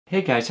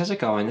Hey guys, how's it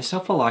going? This is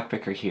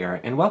HelpfulLockPicker here,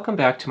 and welcome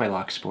back to my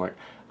Locksport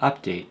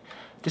update.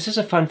 This is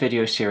a fun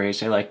video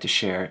series I like to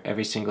share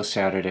every single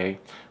Saturday.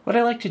 What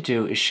I like to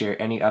do is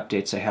share any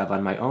updates I have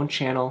on my own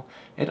channel,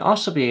 and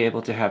also be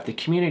able to have the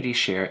community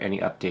share any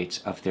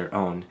updates of their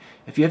own.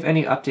 If you have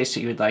any updates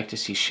that you would like to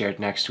see shared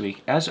next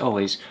week, as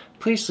always,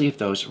 please leave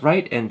those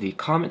right in the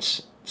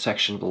comments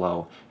section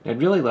below. And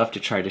I'd really love to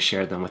try to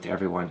share them with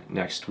everyone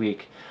next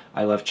week.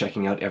 I love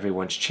checking out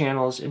everyone's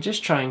channels and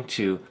just trying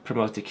to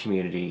promote the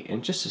community,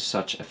 and just is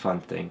such a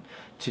fun thing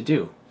to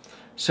do.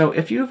 So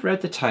if you have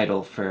read the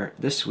title for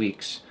this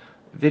week's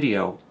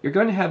video, you're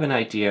going to have an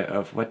idea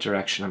of what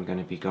direction I'm going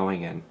to be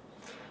going in.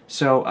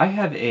 So I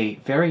have a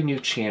very new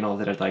channel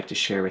that I'd like to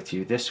share with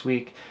you this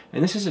week,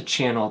 and this is a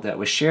channel that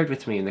was shared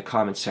with me in the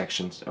comment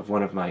sections of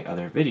one of my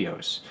other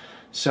videos.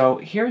 So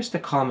here's the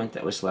comment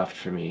that was left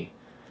for me.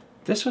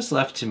 This was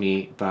left to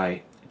me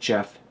by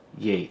Jeff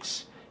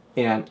Yates.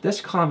 And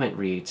this comment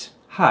reads,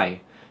 "Hi,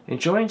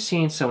 enjoying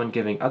seeing someone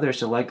giving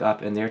others a leg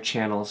up in their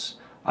channels.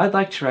 I'd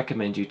like to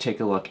recommend you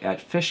take a look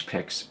at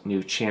FishPick's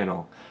new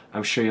channel.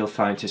 I'm sure you'll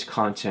find his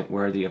content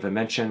worthy of a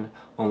mention.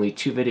 Only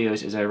 2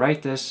 videos as I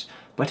write this,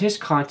 but his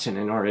content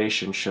and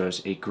oration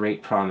shows a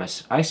great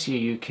promise. I see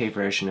a UK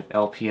version of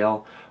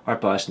LPL or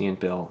Bosnian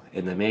Bill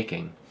in the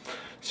making."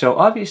 So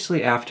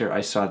obviously after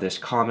I saw this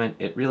comment,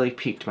 it really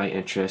piqued my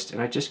interest,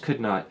 and I just could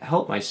not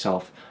help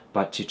myself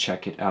but to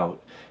check it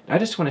out. I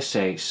just want to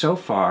say, so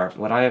far,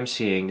 what I am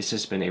seeing, this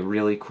has been a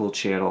really cool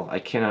channel. I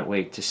cannot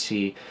wait to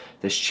see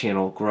this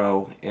channel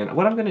grow, and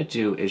what I'm going to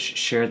do is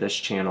share this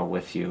channel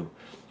with you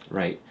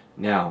right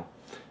now.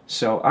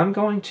 So I'm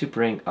going to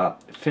bring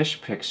up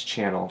FishPick's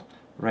channel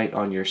right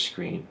on your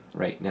screen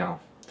right now.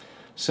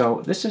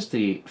 So this is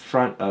the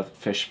front of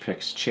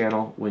FishPick's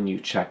channel when you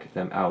check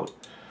them out.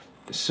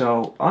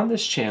 So on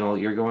this channel,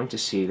 you're going to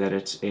see that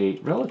it's a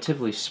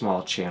relatively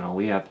small channel.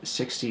 We have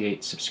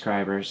 68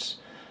 subscribers.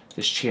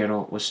 This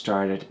channel was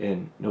started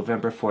in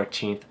November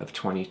 14th of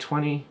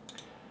 2020,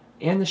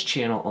 and this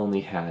channel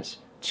only has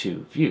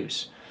 2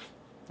 videos.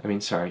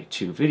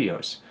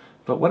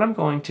 But what I'm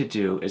going to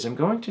do is I'm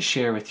going to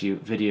share with you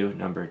video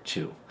number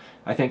 2.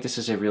 I think this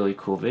is a really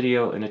cool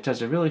video, and it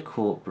does a really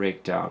cool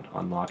breakdown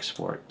on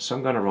Locksport. So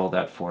I'm going to roll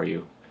that for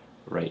you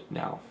right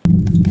now.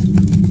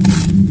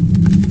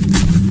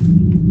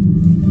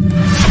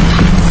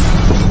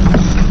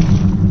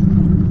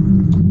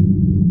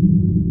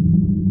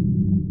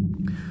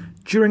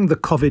 During the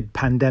COVID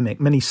pandemic,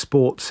 many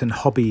sports and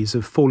hobbies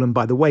have fallen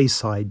by the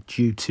wayside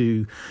due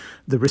to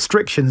the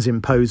restrictions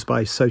imposed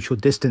by social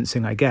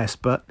distancing, I guess.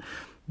 But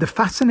the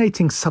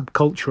fascinating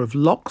subculture of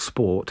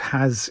Locksport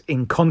has,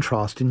 in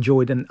contrast,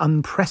 enjoyed an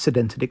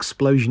unprecedented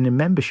explosion in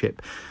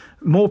membership.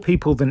 More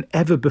people than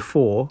ever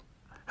before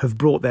have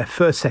brought their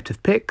first set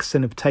of picks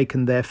and have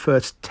taken their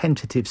first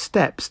tentative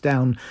steps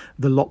down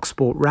the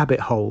Locksport rabbit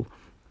hole.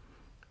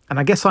 And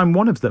I guess I'm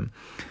one of them.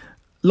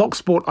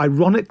 Locksport,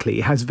 ironically,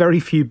 has very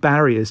few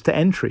barriers to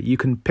entry. You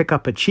can pick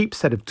up a cheap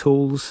set of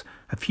tools,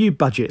 a few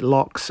budget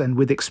locks, and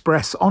with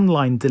express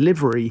online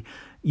delivery,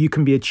 you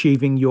can be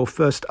achieving your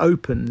first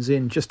opens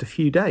in just a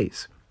few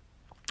days.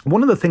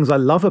 One of the things I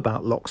love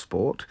about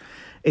Locksport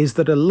is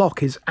that a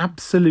lock is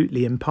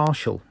absolutely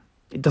impartial.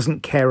 It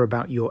doesn't care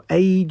about your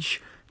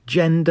age,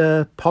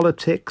 gender,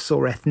 politics,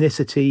 or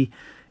ethnicity.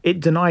 It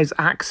denies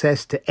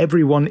access to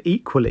everyone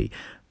equally.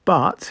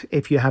 But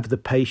if you have the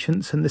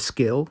patience and the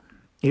skill,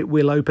 it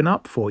will open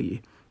up for you.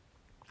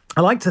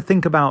 I like to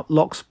think about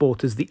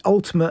Locksport as the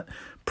ultimate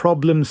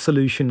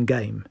problem-solution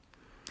game.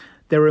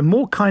 There are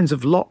more kinds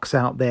of locks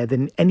out there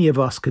than any of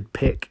us could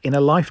pick in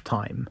a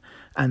lifetime,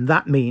 and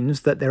that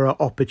means that there are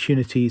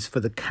opportunities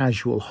for the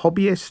casual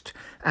hobbyist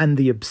and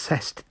the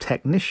obsessed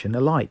technician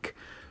alike.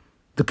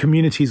 The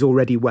community is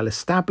already well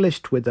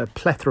established, with a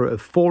plethora of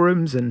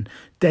forums and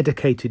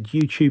dedicated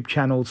YouTube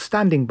channels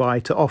standing by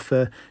to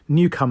offer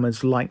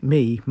newcomers like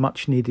me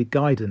much-needed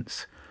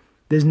guidance.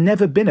 There's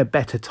never been a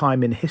better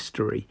time in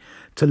history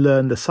to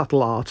learn the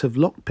subtle art of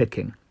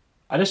lockpicking.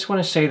 I just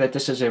want to say that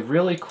this is a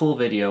really cool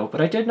video, but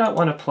I did not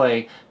want to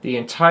play the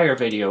entire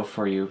video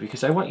for you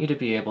because I want you to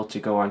be able to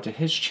go onto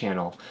his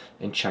channel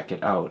and check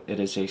it out.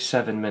 It is a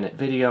 7-minute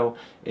video.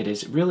 It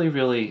is really,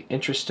 really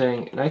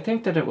interesting, and I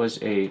think that it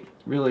was a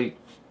really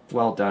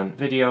well done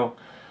video.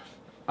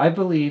 I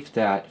believe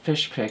that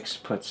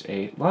FishPicks puts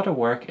a lot of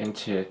work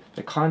into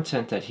the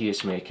content that he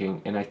is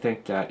making, and I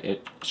think that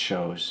it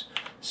shows.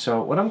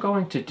 So what I'm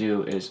going to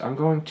do is I'm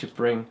going to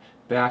bring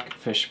back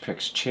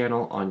FishPick's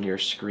channel on your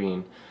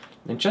screen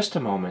in just a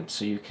moment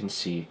so you can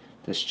see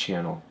this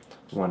channel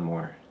one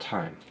more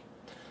time.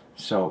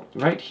 So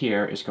right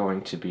here is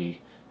going to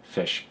be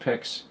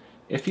FishPicks.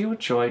 If you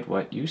enjoyed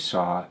what you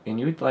saw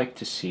and you'd like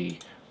to see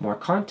more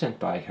content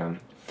by him,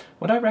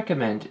 what I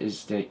recommend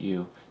is that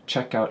you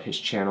check out his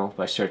channel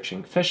by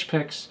searching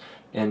FishPicks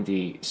in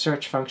the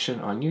search function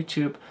on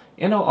YouTube,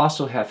 and I'll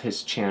also have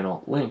his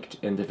channel linked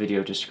in the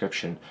video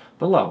description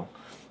below.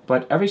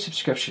 But every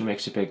subscription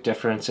makes a big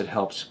difference. It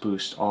helps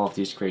boost all of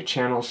these great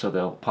channels so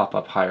they'll pop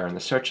up higher in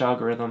the search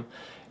algorithm,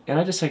 and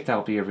I just think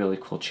that'll be a really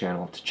cool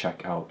channel to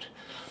check out.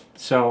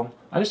 So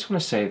I just want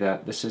to say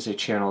that this is a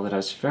channel that I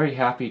was very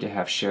happy to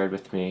have shared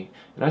with me,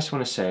 and I just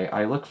want to say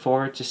I look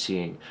forward to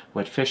seeing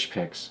what fish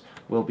picks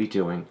will be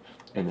doing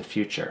in the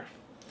future.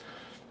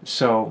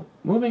 So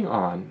moving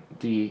on,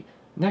 the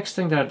next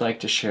thing that I'd like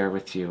to share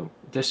with you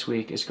this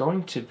week is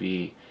going to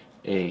be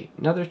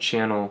another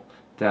channel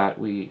that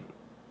we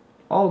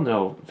all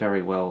know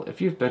very well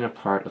if you've been a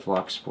part of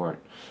LockSport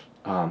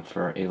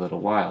for a little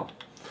while.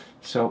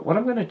 So what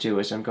I'm going to do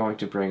is I'm going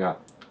to bring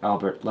up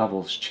Albert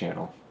Level's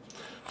channel.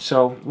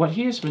 So what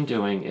he has been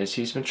doing is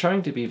he's been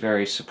trying to be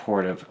very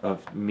supportive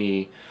of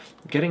me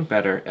getting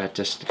better at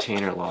disc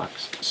detainer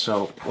locks.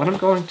 So what I'm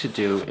going to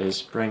do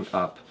is bring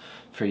up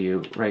for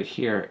you right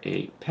here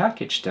a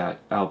package that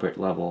Albert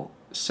Level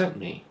sent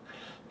me.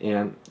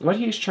 And what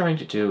he's trying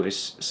to do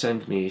is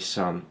send me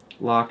some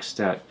locks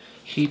that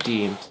he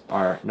deemed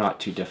are not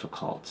too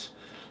difficult.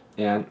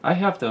 And I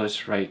have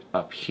those right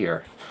up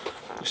here.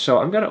 So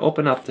I'm going to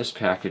open up this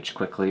package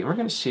quickly. We're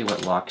going to see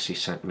what locks he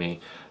sent me.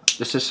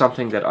 This is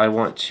something that I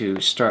want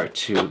to start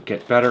to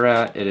get better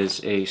at. It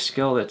is a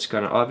skill that's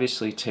going to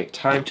obviously take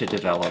time to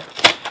develop.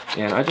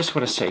 And I just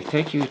want to say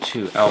thank you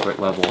to Albert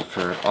Level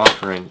for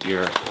offering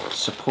your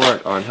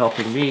support on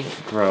helping me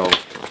grow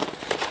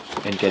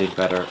and getting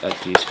better at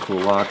these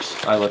cool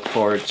locks. I look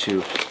forward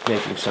to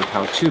making some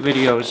how-to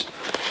videos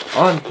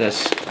on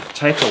this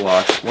type of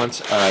lock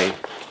once I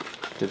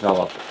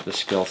develop the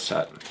skill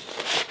set.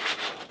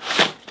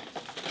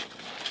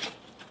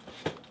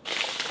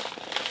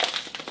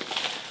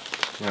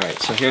 Alright,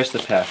 so here's the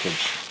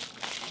package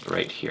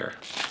right here.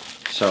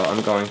 So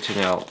I'm going to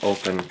now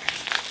open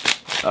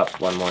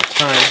up one more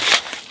time.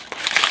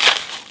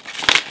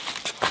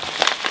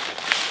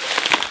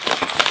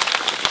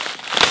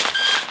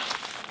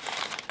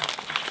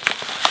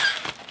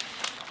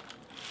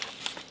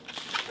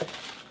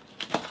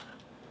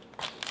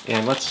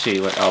 And let's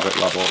see what Albert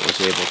Level was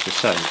able to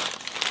send.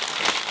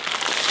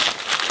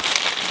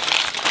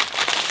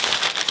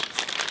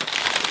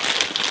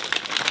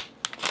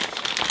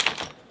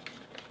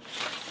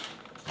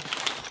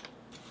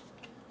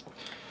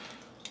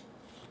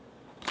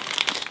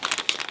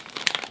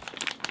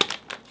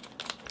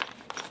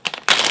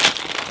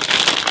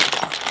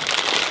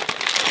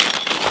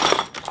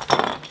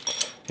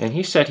 And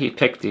he said he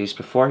picked these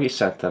before he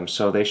sent them,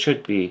 so they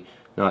should be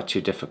not too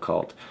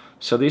difficult.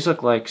 So these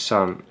look like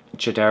some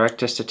generic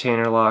disc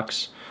detainer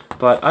locks,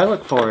 but I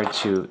look forward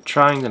to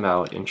trying them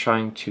out and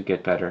trying to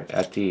get better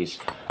at these.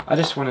 I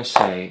just want to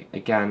say,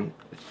 again,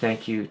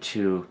 thank you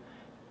to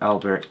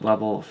Albert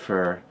Level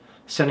for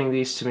sending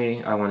these to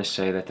me. I want to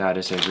say that that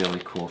is a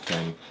really cool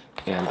thing,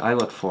 and I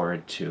look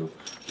forward to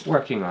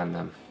working on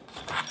them.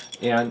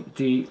 And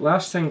the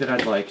last thing that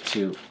I'd like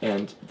to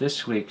end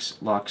this week's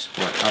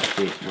LockSport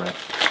update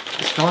with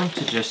is going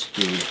to just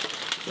be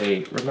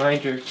a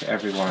reminder to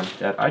everyone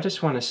that I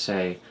just want to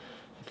say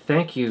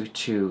thank you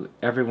to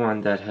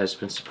everyone that has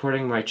been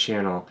supporting my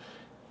channel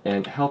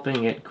and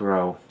helping it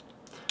grow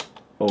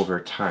over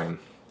time.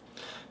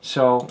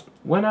 So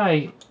when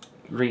I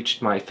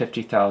reached my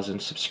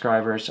 50,000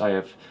 subscribers, I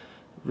have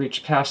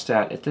reached past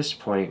that at this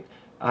point,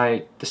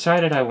 I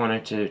decided I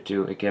wanted to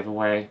do a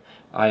giveaway.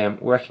 I am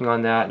working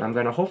on that, and I'm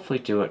going to hopefully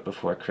do it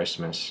before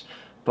Christmas.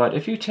 But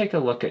if you take a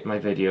look at my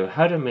video,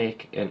 how to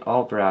make an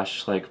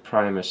all-brass like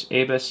Primus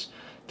Abus,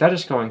 that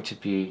is going to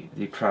be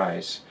the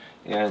prize.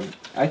 And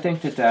I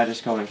think that that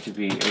is going to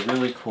be a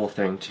really cool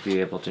thing to be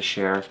able to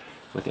share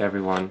with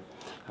everyone.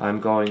 I'm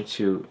going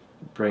to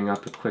bring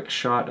up a quick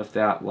shot of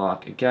that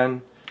lock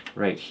again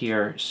right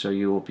here, so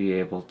you will be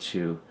able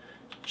to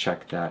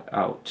check that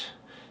out.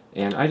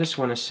 And I just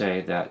want to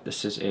say that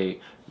this is a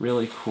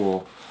really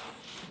cool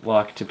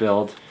lock to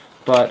build,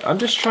 but I'm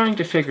just trying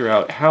to figure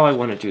out how I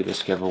want to do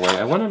this giveaway.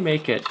 I want to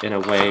make it in a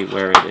way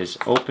where it is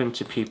open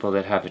to people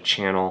that have a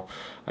channel.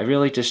 I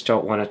really just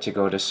don't want it to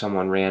go to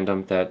someone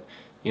random that,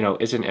 you know,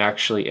 isn't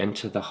actually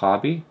into the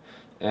hobby.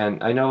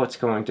 And I know it's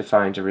going to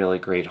find a really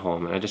great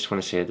home, and I just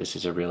want to say this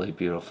is a really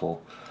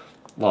beautiful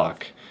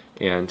lock.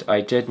 And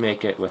I did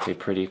make it with a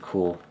pretty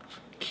cool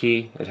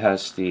key. It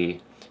has the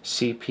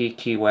CP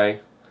keyway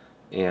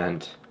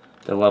and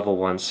the level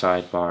 1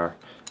 sidebar,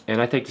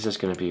 and I think this is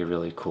going to be a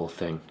really cool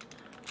thing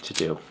to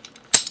do.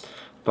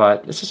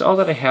 But this is all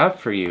that I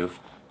have for you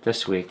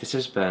this week. This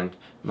has been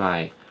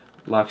my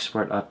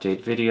LockSport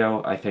update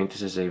video. I think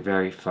this is a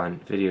very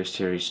fun video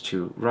series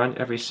to run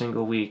every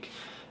single week.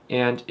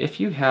 And if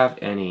you have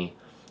any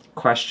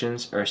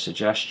questions or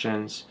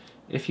suggestions,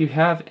 if you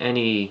have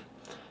any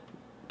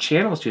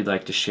channels you'd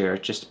like to share,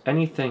 just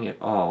anything at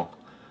all,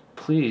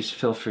 please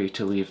feel free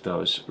to leave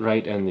those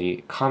right in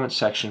the comment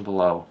section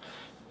below,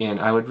 and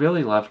I would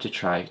really love to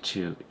try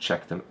to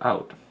check them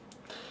out.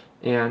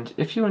 And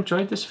if you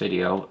enjoyed this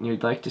video and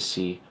you'd like to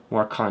see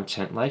more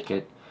content like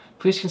it,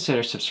 please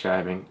consider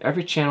subscribing.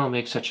 Every channel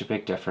makes such a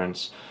big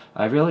difference.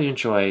 I really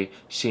enjoy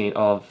seeing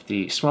all of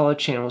the smaller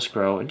channels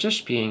grow and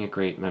just being a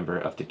great member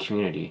of the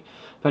community.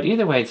 But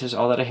either way, this is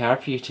all that I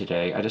have for you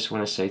today. I just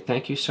want to say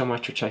thank you so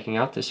much for checking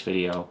out this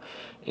video,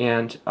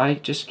 and I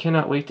just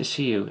cannot wait to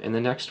see you in the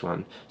next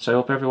one. So I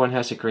hope everyone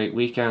has a great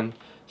weekend,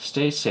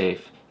 stay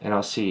safe, and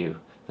I'll see you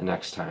the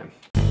next time.